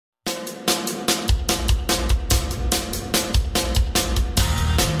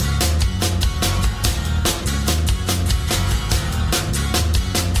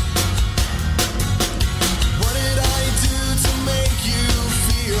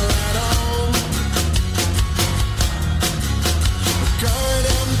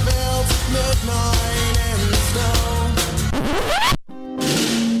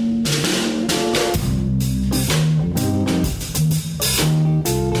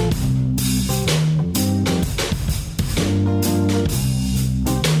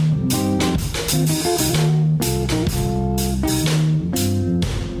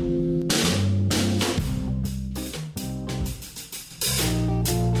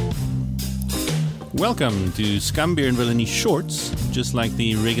Welcome to Scum Beer and Villainy Shorts, just like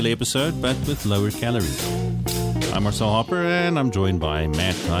the regular episode, but with lower calories. I'm Marcel Hopper, and I'm joined by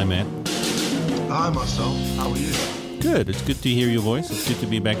Matt. Hi, Matt. Hi, Marcel. How are you? Good. It's good to hear your voice. It's good to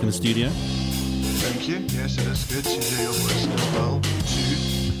be back in the studio. Thank you. Yes, it is good to hear your voice as well,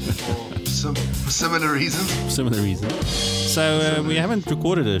 too, for similar reasons. Similar reasons. So we haven't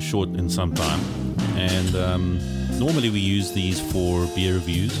recorded a short in some time, and normally we use these for beer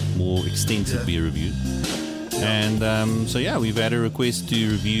reviews, more extensive beer reviews. And so we've had a request to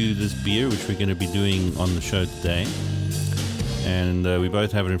review this beer, which we're going to be doing on the show today. And we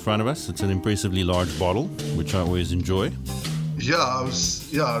both have it in front of us. It's an impressively large bottle, which I always enjoy. Despite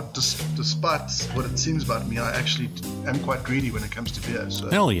what it seems about me, I actually am quite greedy when it comes to beer.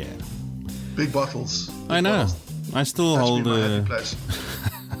 So Hell yeah. big bottles. I know. I still hold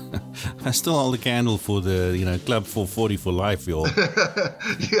I still hold a candle for the Club 440 for life, y'all.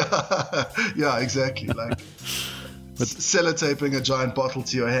 yeah, exactly. Like sellotaping a giant bottle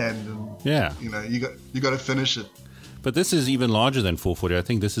to your hand, and you got to finish it. But this is even larger than 440. I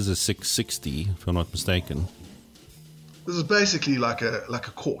think this is a 660, if I'm not mistaken. This is basically like a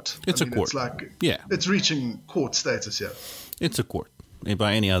quart. It's a quart. It's like it's reaching quart status here. It's a quart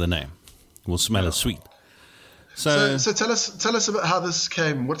by any other name. It will smell as sweet. So tell us about how this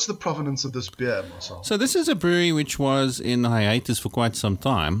came. What's the provenance of this beer, Marcel? So this is a brewery which was in hiatus for quite some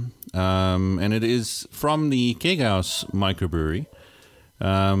time, and it is from the Keghouse microbrewery,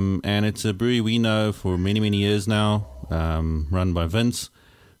 and it's a brewery we know for many, many years now, run by Vince,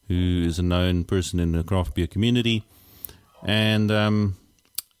 who is a known person in the craft beer community. And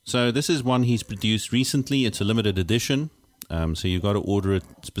so this is one he's produced recently. It's a limited edition. So you've got to order it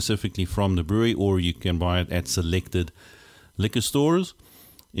specifically from the brewery, or you can buy it at selected liquor stores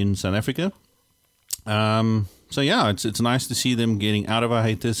in South Africa. It's nice to see them getting out of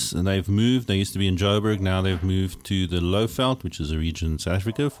hiatus, and they've moved. They used to be in Joburg. Now they've moved to the Lowveld, which is a region in South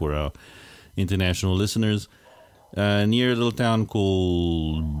Africa for our international listeners, near a little town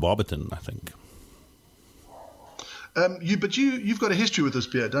called Barberton, I think. You've got a history with this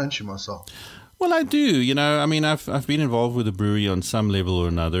beer, don't you, Marcel? Well, I do. I've been involved with the brewery on some level or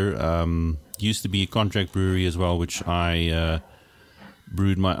another. Used to be a contract brewery as well, which I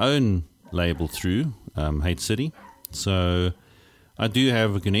brewed my own label through, Hate City. So I do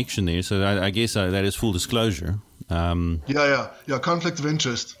have a connection there. So I guess that is full disclosure. Conflict of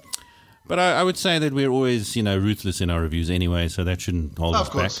interest. But I would say that we're always, ruthless in our reviews anyway, so that shouldn't hold us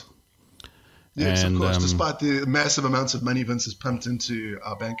back. Yes, of course, despite the massive amounts of money Vince has pumped into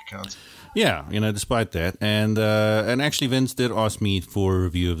our bank accounts. Yeah, despite that. And actually, Vince did ask me for a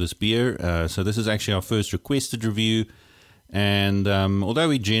review of this beer. So this is actually our first requested review. And although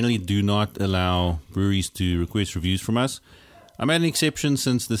we generally do not allow breweries to request reviews from us, I made an exception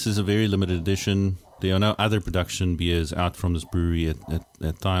since this is a very limited edition. There are no other production beers out from this brewery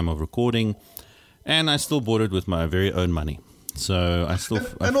at time of recording. And I still bought it with my very own money. So I still...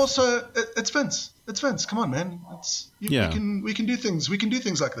 And also, it's Vince. It's Vince. Come on, man. We can do things. We can do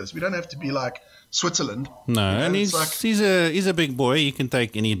things like this. We don't have to be like Switzerland. No, and he's a big boy. He can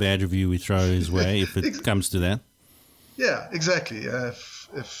take any bad review we throw his way if it comes to that. Yeah, exactly.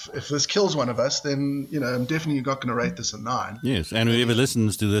 If this kills one of us, then I'm definitely not going to rate this a 9. Yes, and whoever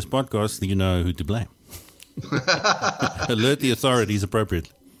listens to this podcast, you know who to blame. Alert the authorities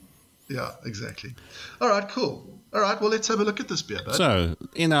appropriately. Yeah, exactly. All right, cool. All right, well, let's have a look at this beer, bud. So,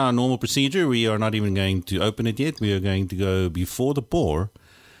 in our normal procedure, we are not even going to open it yet. We are going to go before the pour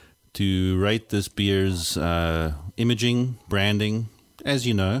to rate this beer's imaging, branding. As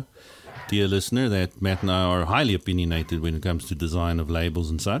you know, dear listener, that Matt and I are highly opinionated when it comes to design of labels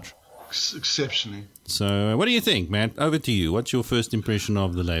and such. Exceptionally. So, what do you think, Matt? Over to you. What's your first impression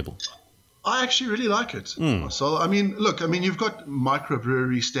of the label? I actually really like it. So, you've got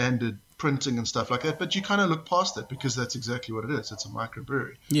microbrewery standard printing and stuff like that, but you kind of look past that because that's exactly what it is. It's a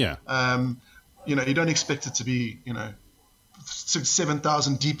microbrewery. Yeah. You don't expect it to be,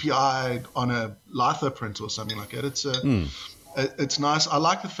 7,000 DPI on a litho print or something like that. It's nice. I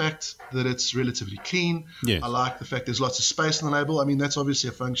like the fact that it's relatively clean. Yes. I like the fact there's lots of space in the label. That's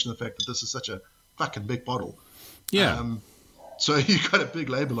obviously a function of the fact that this is such a fucking big bottle. Yeah. So you got a big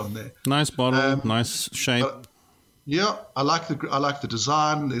label on there. Nice bottle, nice shape. I like the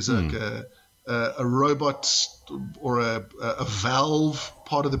design. There's like a robot or a valve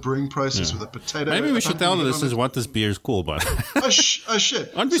part of the brewing process with a potato. Maybe we should tell them this is what this beer is called, but oh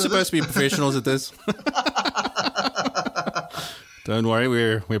shit! Aren't we supposed to be professionals at this? Don't worry,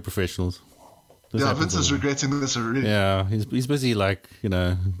 we're professionals. Vince is regretting this already. Yeah, he's busy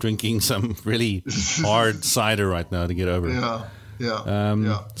drinking some really hard cider right now to get over it.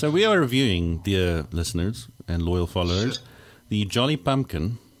 Yeah. So we are reviewing, dear listeners and loyal followers, the Jolly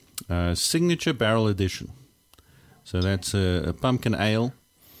Pumpkin Signature Barrel Edition. So that's a pumpkin ale.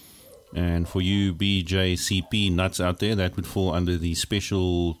 And for you BJCP nuts out there, that would fall under the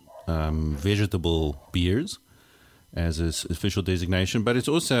special vegetable beers as its official designation. But it's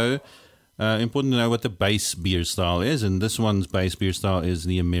also important to know what the base beer style is. And this one's base beer style is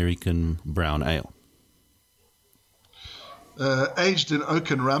the American Brown Ale. Aged in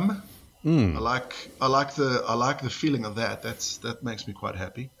oak and rum. I like the feeling of that. That makes me quite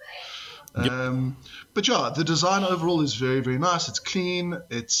happy. Yep. But yeah, the design overall is very, very nice. It's clean.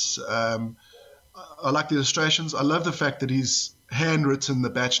 It's I like the illustrations. I love the fact that he's handwritten the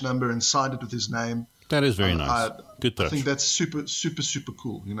batch number and signed it with his name. That is very nice. Good touch. I think that's super, super, super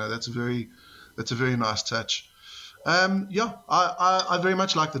cool. That's a very nice touch. I very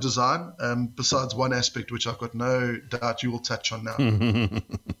much like the design. Besides one aspect, which I've got no doubt you will touch on now.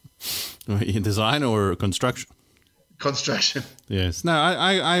 Design or construction? Construction. Yes. No,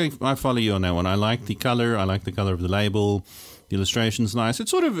 I follow you on that one. I like the color. I like the color of the label. The illustration's nice. It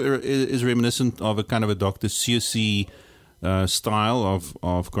sort of is reminiscent of a kind of a Dr. Seuss style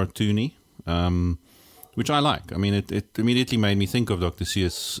of cartoony, which I like. I mean, it immediately made me think of Dr.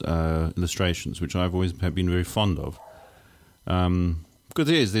 Seuss illustrations, which I've always have been very fond of.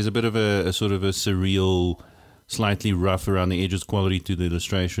 Because there's a bit of a sort of a surreal, slightly rough around the edges quality to the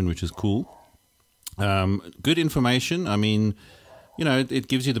illustration, which is cool. Good information. I mean, it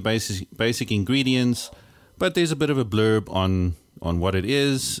gives you the basic ingredients, but there's a bit of a blurb on what it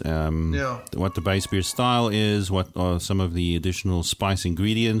is, what the base beer style is, what are some of the additional spice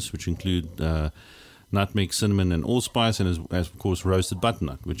ingredients, which include nutmeg, cinnamon, and allspice, and as of course roasted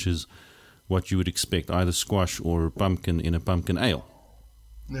butternut, which is what you would expect, either squash or pumpkin in a pumpkin ale.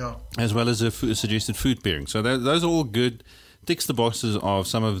 Yeah. As well as a suggested food pairing. So those are all good. Ticks the boxes of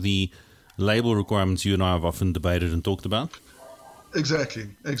some of the label requirements you and I have often debated and talked about. Exactly.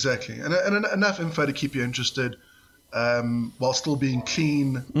 And enough info to keep you interested while still being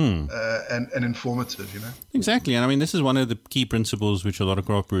clean and informative, Exactly. And I mean, this is one of the key principles which a lot of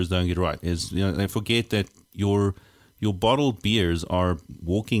craft brewers don't get right, is they forget that your bottled beers are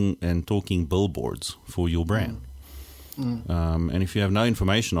walking and talking billboards for your brand. And if you have no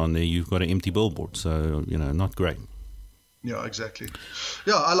information on there, you've got an empty billboard. So, not great. Yeah, exactly.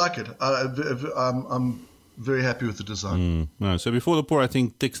 Yeah, I like it. I'm very happy with the design. No, so before the pour, I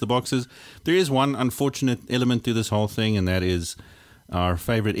think ticks the boxes. There is one unfortunate element to this whole thing, and that is our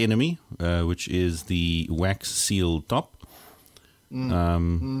favorite enemy, which is the wax seal top.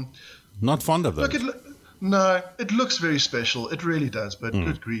 Not fond of those. No, it looks very special. It really does. But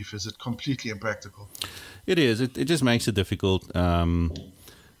good grief, is it completely impractical? It is. It just makes it difficult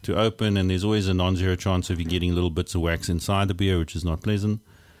to open, and there's always a non-zero chance of you getting little bits of wax inside the beer, which is not pleasant.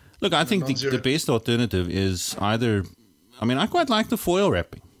 Look, I think the best alternative is either, I quite like the foil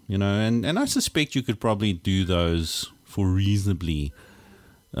wrapping, and I suspect you could probably do those for reasonably,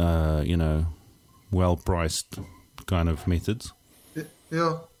 well-priced kind of methods.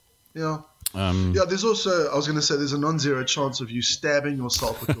 Yeah. There's also, I was going to say, there's a non-zero chance of you stabbing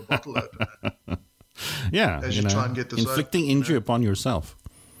yourself with your bottle opener. Yeah, as you try and get this inflicting injury upon yourself.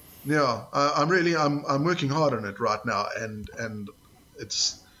 Yeah, I'm working hard on it right now, and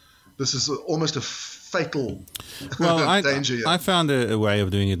this is almost a fatal danger. I found a way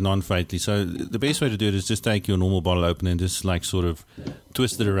of doing it non-fatally. So the best way to do it is just take your normal bottle opener and just sort of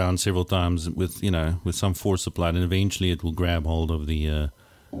twist it around several times with some force applied, and eventually it will grab hold of the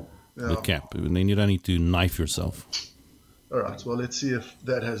cap, and then you don't need to knife yourself. All right. Well, let's see if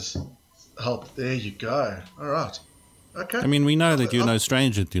that has helped. There you go. All right. Okay. I mean, we know that you're no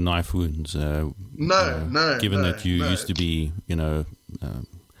stranger to knife wounds. Given that you used to be, a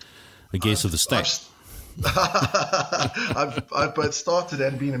guest of the state. I've both started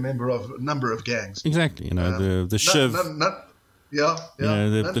and been a member of a number of gangs. Exactly. The shiv.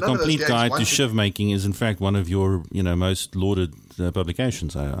 The complete guide to shiv making is, in fact, one of your most lauded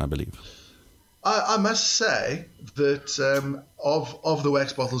publications, I believe. I must say that of the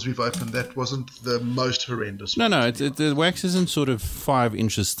wax bottles we've opened, that wasn't the most horrendous. No, the wax isn't sort of 5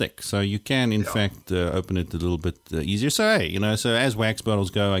 inches thick, so you can, in fact, open it a little bit easier. So, hey, so as wax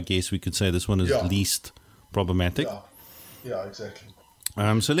bottles go, I guess we could say this one is least problematic. Yeah, exactly.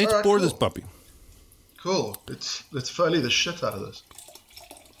 So let's pour this puppy. Cool. Let's foley the shit out of this.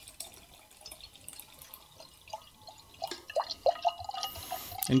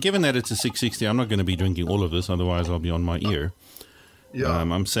 And given that it's a 660, I'm not going to be drinking all of this, otherwise I'll be on my ear. Yeah,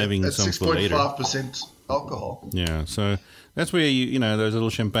 I'm saving some for later. 6.5% alcohol. Yeah, so that's where those little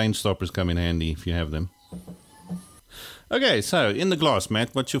champagne stoppers come in handy if you have them. Okay, so in the glass,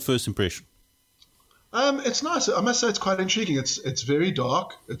 Matt, what's your first impression? It's nice. I must say it's quite intriguing. It's very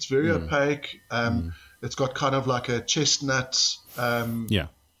dark. It's very opaque. It's got kind of like a chestnut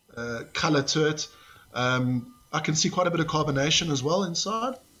color to it. I can see quite a bit of carbonation as well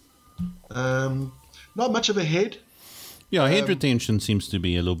inside. Not much of a head. Yeah, head retention seems to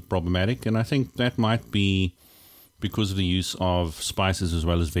be a little problematic, and I think that might be because of the use of spices as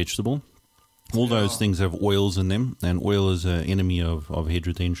well as vegetable. All those things have oils in them, and oil is an enemy of head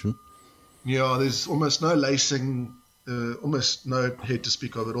retention. Yeah, there's almost no lacing, almost no head to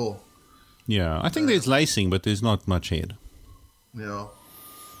speak of at all. Yeah, I think there's lacing, but there's not much head. Yeah.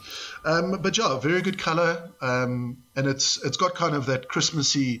 But yeah, very good color, and it's got kind of that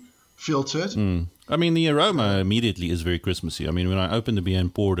Christmassy feel to it. I mean, the aroma immediately is very Christmassy. I mean, when I opened the beer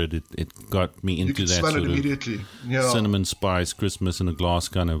and poured it, it got me into that smell sort it immediately. Yeah. Cinnamon, spice, Christmas in a glass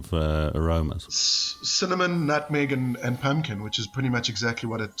kind of aromas. Cinnamon, nutmeg, and pumpkin, which is pretty much exactly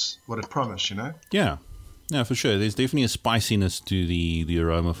what it promised, you know? Yeah, for sure. There's definitely a spiciness to the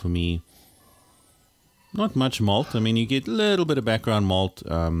aroma for me. Not much malt. I mean, you get a little bit of background malt,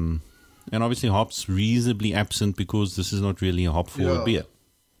 and obviously hops reasonably absent because this is not really a hop-forward beer.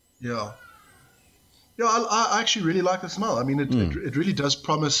 Yeah. Yeah, I actually really like the smell. I mean, it really does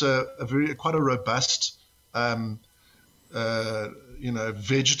promise quite a robust,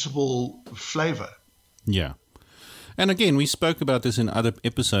 vegetable flavor. Yeah. And again, we spoke about this in other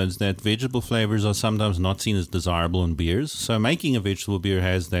episodes that vegetable flavors are sometimes not seen as desirable in beers. So making a vegetable beer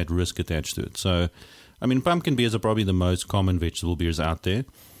has that risk attached to it. So, I mean, pumpkin beers are probably the most common vegetable beers out there.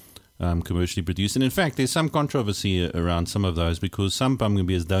 Commercially produced. And in fact, there's some controversy around some of those because some pumpkin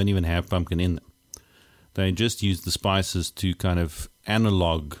beers don't even have pumpkin in them. They just use the spices to kind of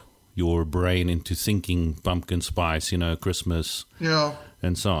analog your brain into thinking pumpkin spice, Christmas,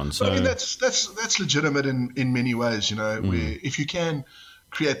 and so on. So I mean, that's legitimate in many ways, where if you can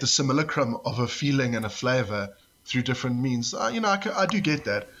create the simulacrum of a feeling and a flavor through different means, I do get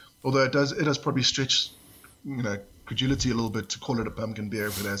that. Although it does probably stretch, credulity a little bit to call it a pumpkin beer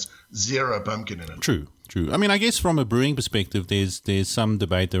if it has zero pumpkin in it. True. I mean, I guess from a brewing perspective, there's some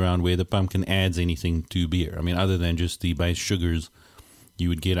debate around whether pumpkin adds anything to beer. I mean, other than just the base sugars you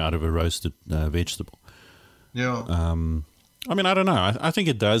would get out of a roasted vegetable. Yeah. I mean, I don't know. I think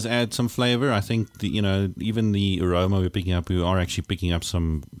it does add some flavor. I think even the aroma we're picking up, we are actually picking up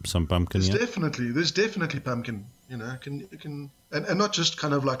some pumpkin. There's definitely pumpkin. Can and not just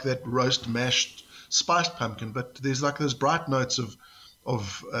kind of like that roast mashed spiced pumpkin, but there's like those bright notes of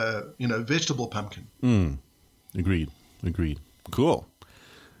vegetable pumpkin. Agreed. Cool.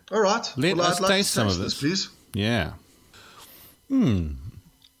 All right. Let's taste some of this, please. Yeah.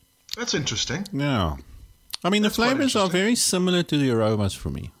 That's interesting. Yeah. I mean, the flavors are very similar to the aromas for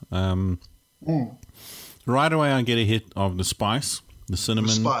me. Right away, I get a hit of the spice, the cinnamon.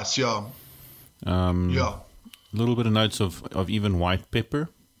 The spice, yeah. A little bit of notes of even white pepper.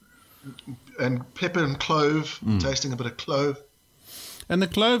 And pepper and clove, tasting a bit of clove. And the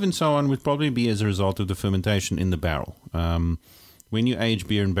clove and so on would probably be as a result of the fermentation in the barrel. When you age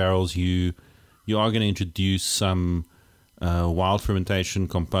beer in barrels, you are going to introduce some wild fermentation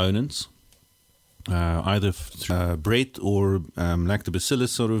components, either through Brett or lactobacillus,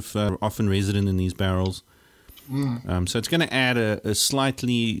 sort of often resident in these barrels. So it's going to add a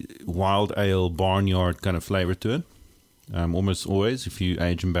slightly wild ale barnyard kind of flavor to it, almost always if you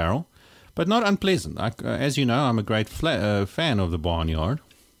age in barrel. But not unpleasant. As you know, I'm a great fan of the barnyard.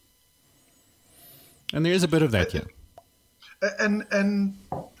 And there is a bit of that here. And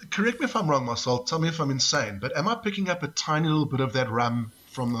correct me if I'm wrong, Marcel. Tell me if I'm insane. But am I picking up a tiny little bit of that rum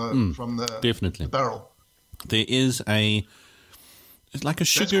from the definitely the barrel? There is it's like a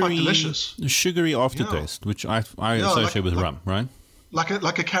sugary aftertaste, which I associate with rum, right? Like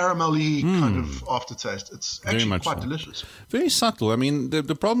a caramelly kind of aftertaste. It's actually quite delicious. Very subtle. I mean,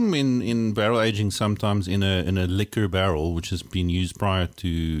 the problem in barrel aging sometimes in a liquor barrel, which has been used prior to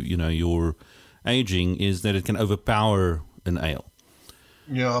your aging, is that it can overpower an ale.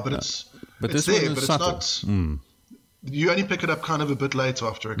 Yeah, but it's not. You only pick it up kind of a bit later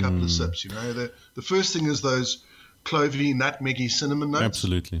after a couple of sips. The first thing is those clovey, nutmeggy, cinnamon notes.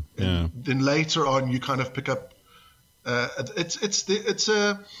 Absolutely. Yeah. Then later on, you kind of pick up. It's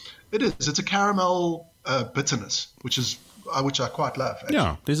a caramel bitterness, which I quite love. Actually.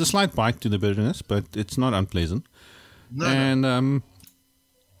 Yeah, there's a slight bite to the bitterness, but it's not unpleasant. No.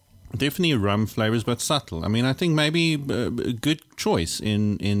 Definitely rum flavors, but subtle. I mean, I think maybe a good choice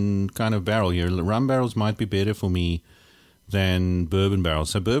in kind of barrel here. Rum barrels might be better for me than bourbon barrels.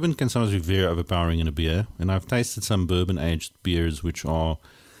 So bourbon can sometimes be very overpowering in a beer, and I've tasted some bourbon aged beers which are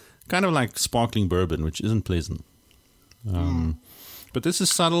kind of like sparkling bourbon, which isn't pleasant. But this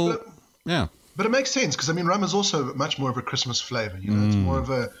is subtle. Yeah. But it makes sense because I mean, rum is also much more of a Christmas flavor. You know, it's more of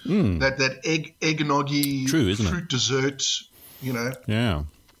a that eggnoggy fruit dessert. You know. Yeah,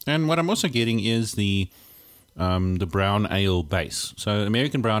 and what I'm also getting is the brown ale base. So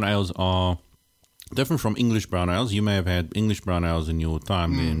American brown ales are different from English brown ales. You may have had English brown ales in your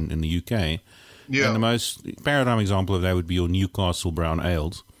time in the UK. Yeah. And the most paradigm example of that would be your Newcastle brown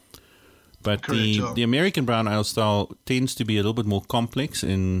ales. But the American brown ale style tends to be a little bit more complex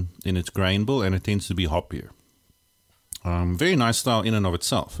in its grain bill, and it tends to be hoppier. Very nice style in and of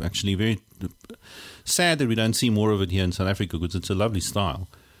itself. Actually, very sad that we don't see more of it here in South Africa because it's a lovely style.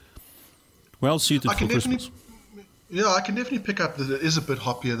 Well suited for Christmas. Yeah, I can definitely pick up that it is a bit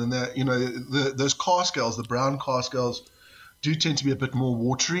hoppier than that. You know, those cask ales, the brown cask ales, do tend to be a bit more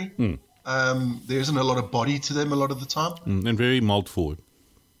watery. There isn't a lot of body to them a lot of the time. And very malt forward.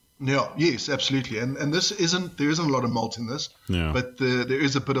 Yeah, yes, absolutely. And there isn't a lot of malt in this, but there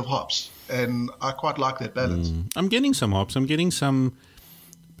is a bit of hops, and I quite like that balance. I'm getting some hops. I'm getting some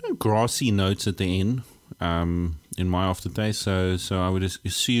grassy notes at the end in my aftertaste. So I would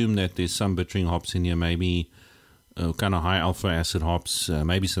assume that there's some bittering hops in here, maybe kind of high alpha acid hops,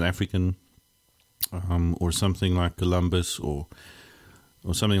 maybe South African or something like Columbus or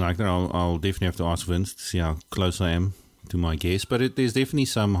something like that. I'll definitely have to ask Vince to see how close I am to my guess, but there's definitely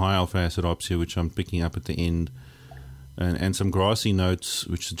some high alpha acid hops here which I'm picking up at the end, and some grassy notes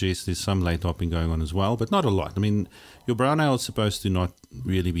which suggest there's some late hopping going on as well, but not a lot. I mean, your brown ale is supposed to not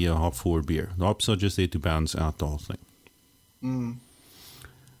really be a hop forward beer. The hops are just there to balance out the whole thing.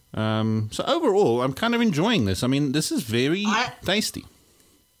 So overall, I'm kind of enjoying this. I mean, this is very tasty.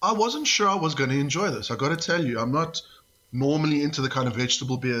 I wasn't sure I was going to enjoy this. I got to tell you, I'm not normally into the kind of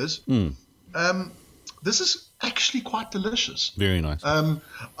vegetable beers. This is actually quite delicious. Very nice.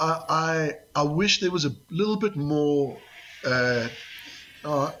 I wish there was a little bit more head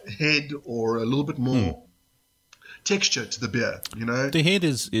or a little bit more texture to the beer, you know? The head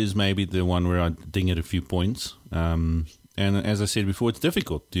is maybe the one where I ding it a few points. And as I said before, it's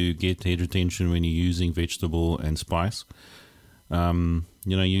difficult to get head retention when you're using vegetable and spice. You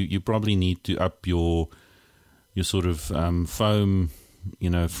know, you probably need to up your sort of foam,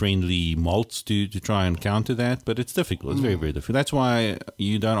 you know, friendly malts to try and counter that, but it's difficult. It's very, very difficult. That's why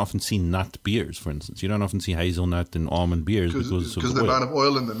you don't often see nut beers, for instance. You don't often see hazelnut and almond beers because of the amount of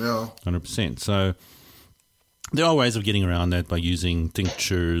oil in them, yeah. 100%. So there are ways of getting around that by using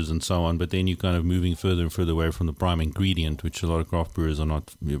tinctures and so on, but then you're kind of moving further and further away from the prime ingredient, which a lot of craft brewers are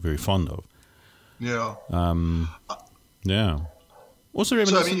not very fond of. Yeah. Yeah. Also,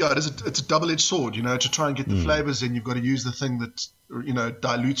 so I mean, yeah, it's a double-edged sword. You know, to try and get the flavors in, you've got to use the thing that, you know,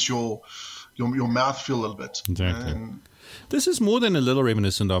 dilutes your mouthfeel a little bit. Exactly. This is more than a little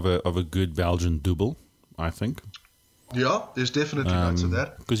reminiscent of a good Belgian double, I think. Yeah, there's definitely notes of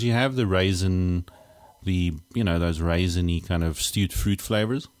that. Because you have the raisin, those raisiny kind of stewed fruit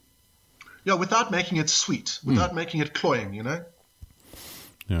flavors. Yeah, without making it sweet, without making it cloying, you know.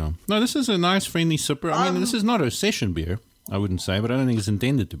 Yeah. No, this is a nice, friendly sipper. I mean, this is not a session beer, I wouldn't say, but I don't think it's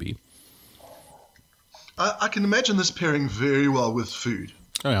intended to be. I can imagine this pairing very well with food.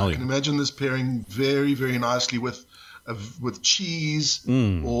 Oh, hell yeah. I can imagine this pairing very, very nicely with cheese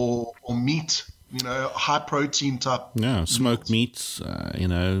or meat, you know, high protein type. Yeah, smoked meats, you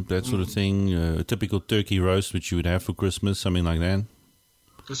know, that sort of thing. A typical turkey roast, which you would have for Christmas, something like that.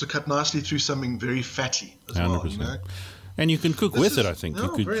 Also cut nicely through something very fatty as 100%. Well, you know. And you can cook with it, I think.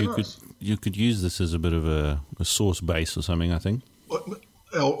 You could use this as a bit of a sauce base or something, I think.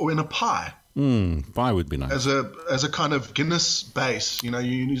 Or in a pie. Pie would be nice. As a kind of Guinness base, you know,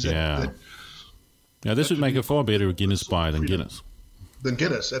 you use that. Yeah, this would make a far better Guinness pie than Guinness. Than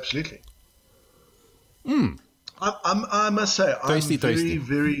Guinness, absolutely. I must say, tasty. Very,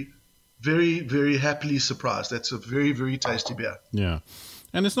 very, very, very happily surprised. That's a very, very tasty beer. Yeah.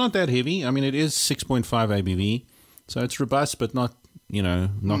 And it's not that heavy. I mean, it is 6.5 ABV. So it's robust, but not, you know,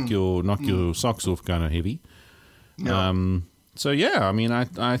 knock your socks off kind of heavy. Yeah. So yeah, I mean,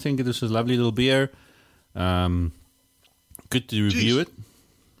 I think this is a lovely little beer. Good to review it.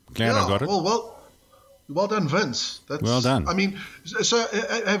 Glad I got it. Well done, Vince. Well done. I mean, so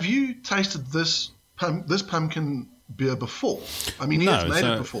have you tasted this pumpkin beer before? I mean, he has made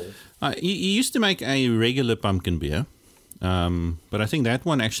it before. He used to make a regular pumpkin beer. But I think that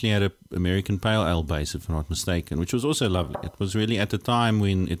one actually had an American Pale Ale base, if I'm not mistaken, which was also lovely. It was really, at the time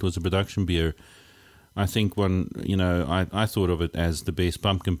when it was a production beer, I think I thought of it as the best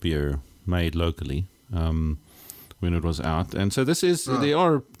pumpkin beer made locally when it was out. And so there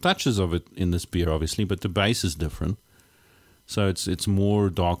are touches of it in this beer, obviously, but the base is different. So it's more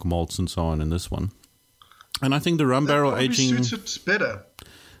dark malts and so on in this one. And I think the rum barrel aging suits it better.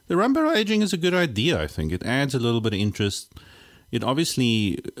 The rum barrel aging is a good idea, I think. It adds a little bit of interest. It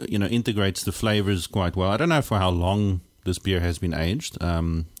obviously, integrates the flavors quite well. I don't know for how long this beer has been aged. I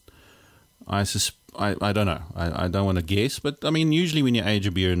don't know. I don't want to guess. But, I mean, usually when you age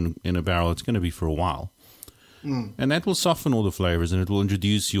a beer in a barrel, it's going to be for a while. And that will soften all the flavors, and it will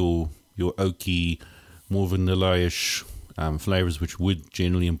introduce your oaky, more vanilla-ish flavors, which wood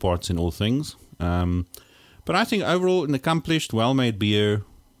generally imparts in all things. But I think overall, an accomplished, well-made beer,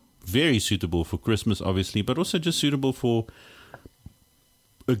 very suitable for Christmas, obviously, but also just suitable for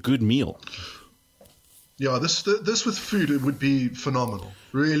a good meal. Yeah, this with food, it would be phenomenal.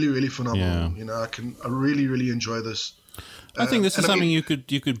 Really, really phenomenal. Yeah. I really, really enjoy this. I think this is something you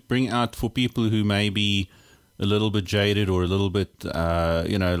could bring out for people who may be a little bit jaded or a little bit,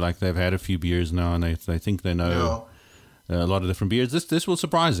 like they've had a few beers now and they think they know a lot of different beers. This will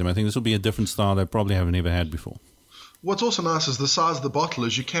surprise them. I think this will be a different style they probably haven't ever had before. What's also nice is the size of the bottle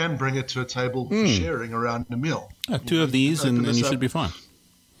is you can bring it to a table for sharing around a meal. Two of these and you should be fine.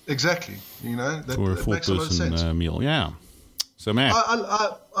 Exactly. That, for a that makes a lot of sense. four-person meal, yeah. So, Matt.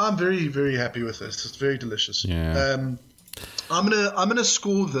 I'm very, very happy with this. It's very delicious. Yeah. I'm gonna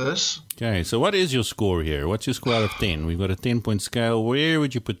score this. Okay, so what is your score here? What's your score out of 10? We've got a 10-point scale. Where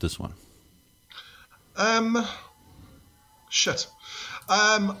would you put this one? Shit.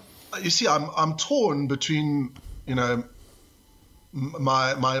 You see, I'm torn between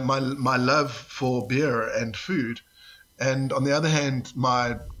my love for beer and food, and on the other hand,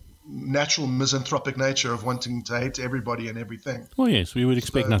 my natural misanthropic nature of wanting to hate everybody and everything. Well, yes, we would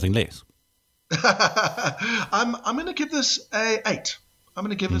expect nothing less. I'm going to give this a 8. I'm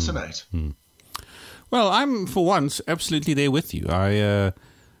going to give this an 8. Well, I'm for once absolutely there with you.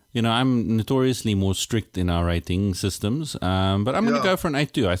 I'm notoriously more strict in our rating systems, but I'm going to go for an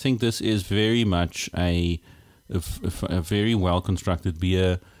 8 too. I think this is very much a very well constructed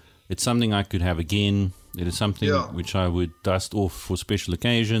beer. It's something I could have again. It is something which I would dust off for special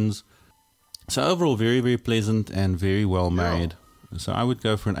occasions. So overall, very, very pleasant and very well made. So I would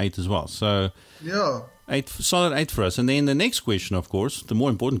go for an 8 as well. So solid 8 for us. And then the next question, of course, the more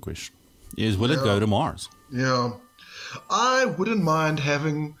important question, is will it go to Mars? Yeah. I wouldn't mind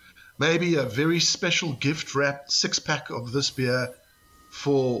having maybe a very special gift-wrapped 6-pack of this beer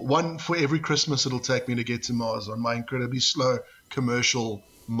for every Christmas it'll take me to get to Mars on my incredibly slow commercial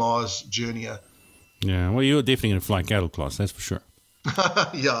Mars journey. Yeah, well, you're definitely going to fly cattle class, that's for sure.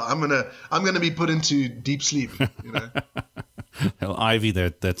 Yeah, I'm gonna be put into deep sleep. They'll ivy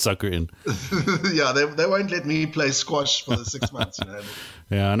that sucker in. Yeah, they won't let me play squash for the 6 months.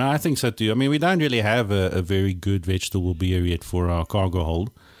 Yeah, no, I think so too. I mean, we don't really have a very good vegetable beer yet for our cargo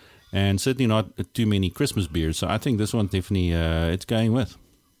hold, and certainly not too many Christmas beers. So I think this one definitely it's going with.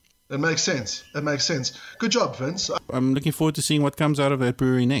 It makes sense. Good job, Vince. I'm looking forward to seeing what comes out of that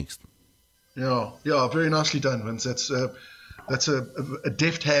brewery next. Yeah, very nicely done, Vince. That's a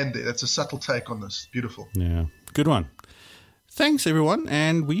deft hand there. That's a subtle take on this. Beautiful. Yeah, good one. Thanks, everyone,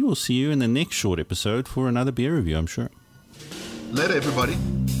 and we will see you in the next short episode for another beer review, I'm sure. Later, everybody.